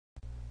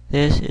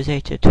This is a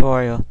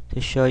tutorial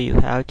to show you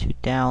how to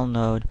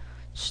download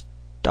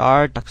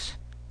Stardock's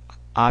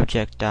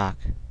Objectdock.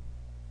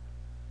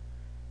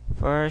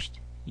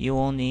 First, you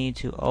will need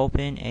to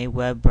open a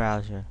web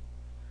browser,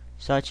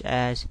 such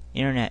as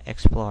Internet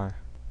Explorer.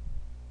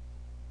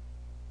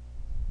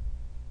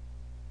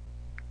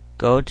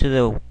 Go to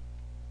the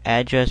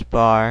address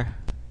bar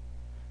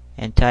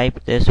and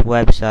type this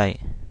website.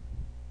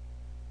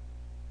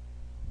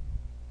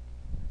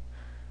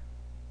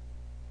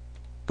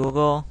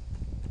 Google.com.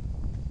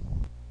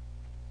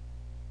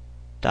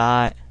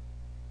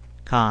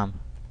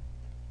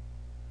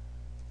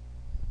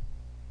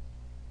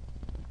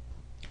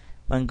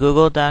 When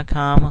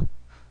Google.com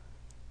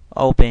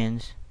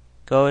opens,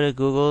 go to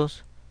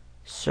Google's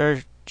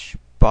search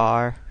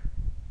bar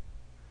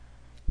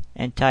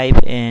and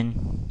type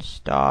in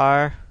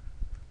Stardock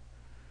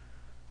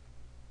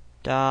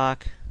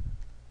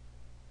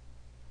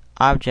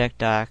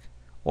Objectdock,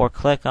 or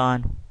click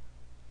on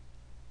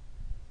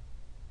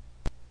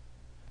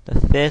the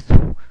fifth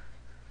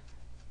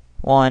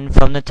one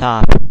from the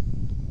top.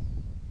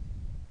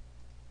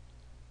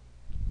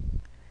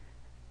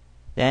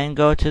 Then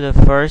go to the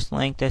first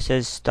link that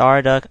says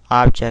Stardock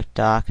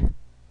Objectdock.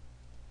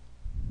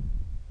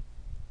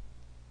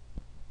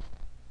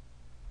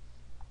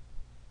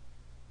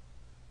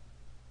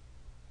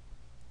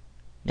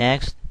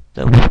 Next,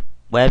 the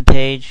web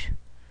page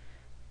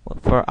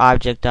for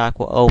Objectdock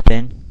will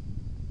open.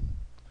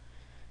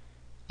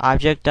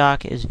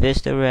 Objectdock is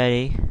Vista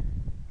ready.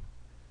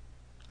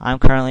 I'm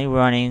currently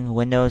running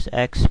Windows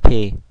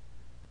XP.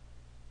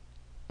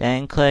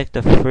 Then click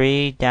the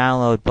free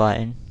download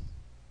button.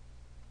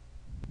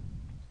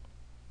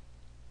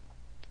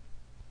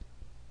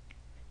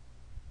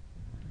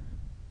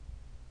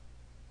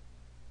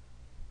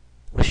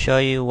 We'll show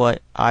you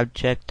what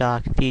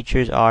Objectdock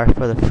features are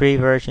for the free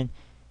version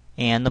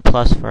and the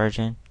plus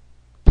version.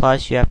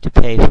 Plus you have to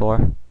pay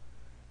for.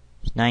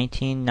 It's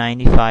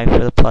 $19.95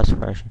 for the plus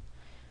version.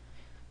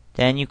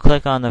 Then you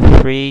click on the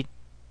free.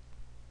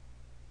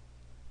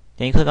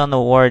 Then you click on the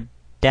word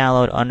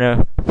download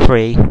under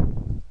free.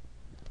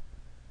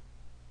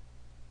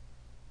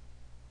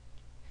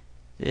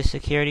 This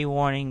security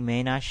warning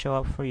may not show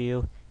up for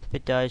you. If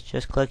it does,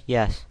 just click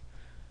yes.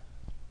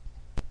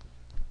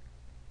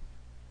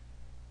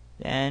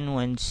 Then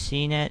when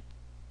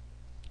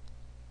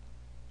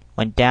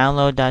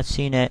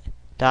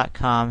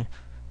download.cnet.com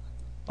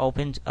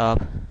opens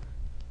up,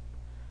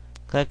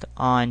 click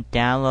on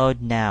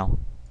download now.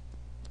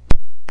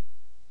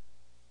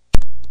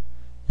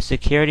 A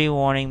security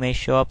warning may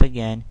show up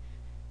again.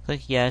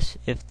 Click yes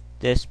if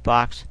this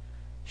box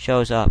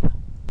shows up.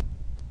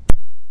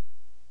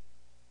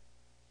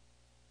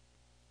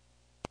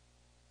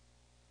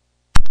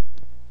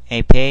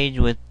 A page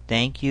with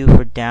thank you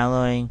for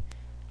downloading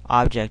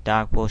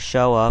Objectdock will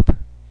show up.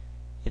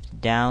 If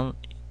your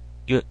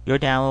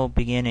download will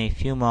begin in a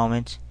few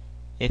moments.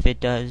 If it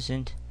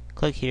doesn't,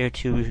 click here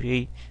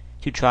to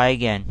try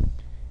again.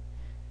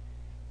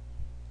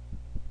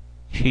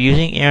 If you're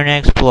using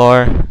Internet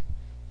Explorer,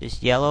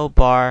 this yellow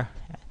bar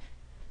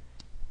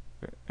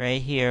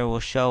right here will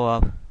show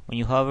up. When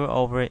you hover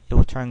over it, it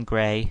will turn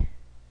gray.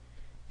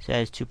 It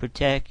says, to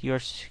protect your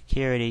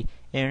security,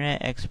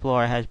 Internet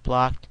Explorer has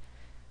blocked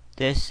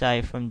this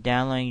site from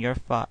downloading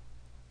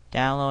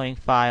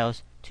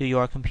files to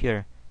your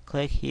computer.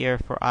 Click here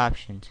for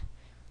options.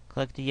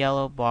 Click the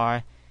yellow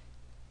bar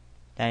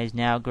that is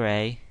now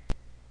gray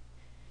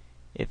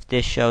if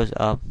this shows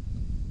up.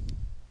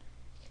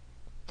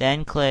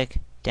 Then click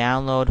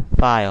download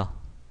file.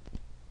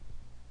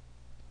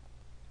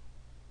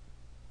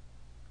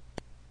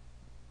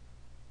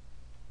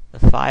 The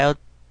file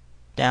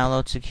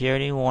download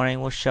security warning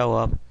will show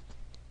up,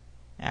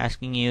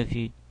 asking you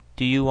if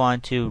do you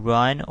want to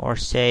run or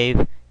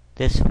save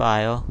this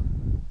file.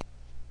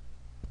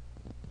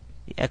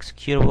 The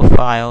executable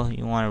file,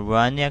 you want to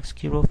run the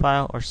executable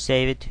file or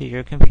save it to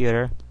your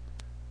computer.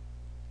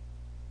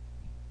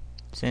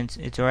 Since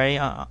it's already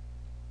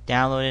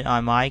downloaded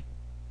on my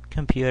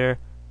computer,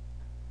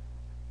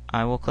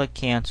 I will click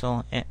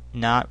cancel and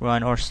not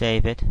run or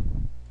save it.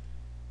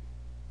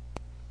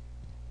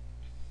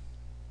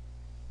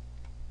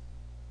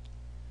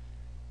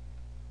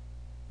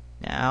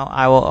 Now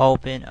I will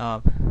open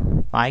up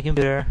my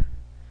computer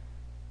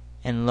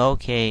and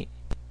locate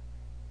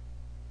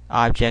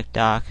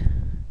Objectdock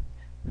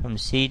from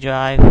C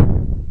drive,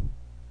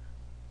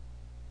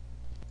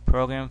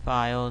 program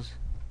files,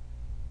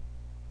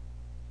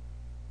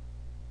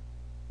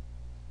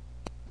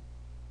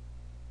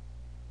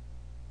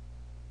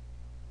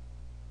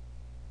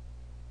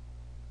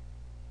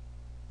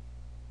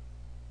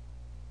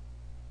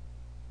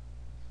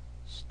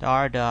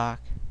 Stardock,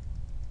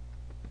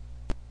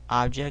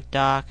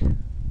 Objectdock.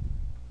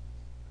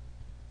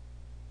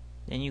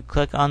 Then you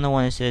click on the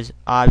one that says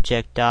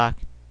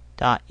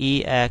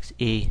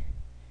Objectdock.exe.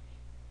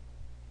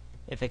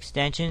 If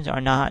extensions are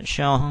not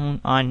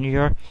shown on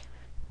your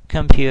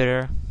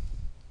computer,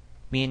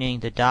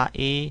 meaning the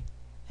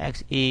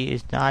 .exe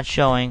is not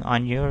showing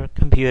on your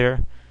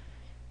computer,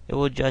 it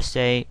will just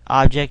say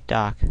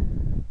Objectdock.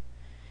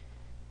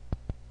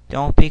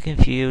 Don't be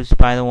confused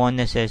by the one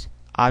that says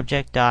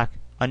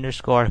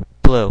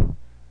Objectdock_blue.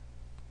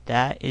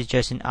 That is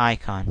just an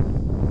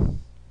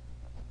icon.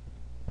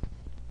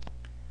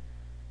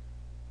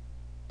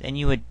 Then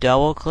you would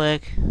double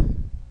click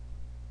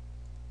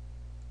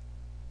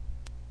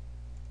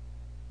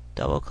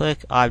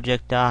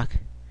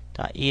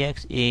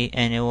Objectdock.exe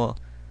and it will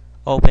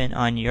open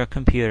on your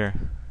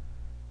computer.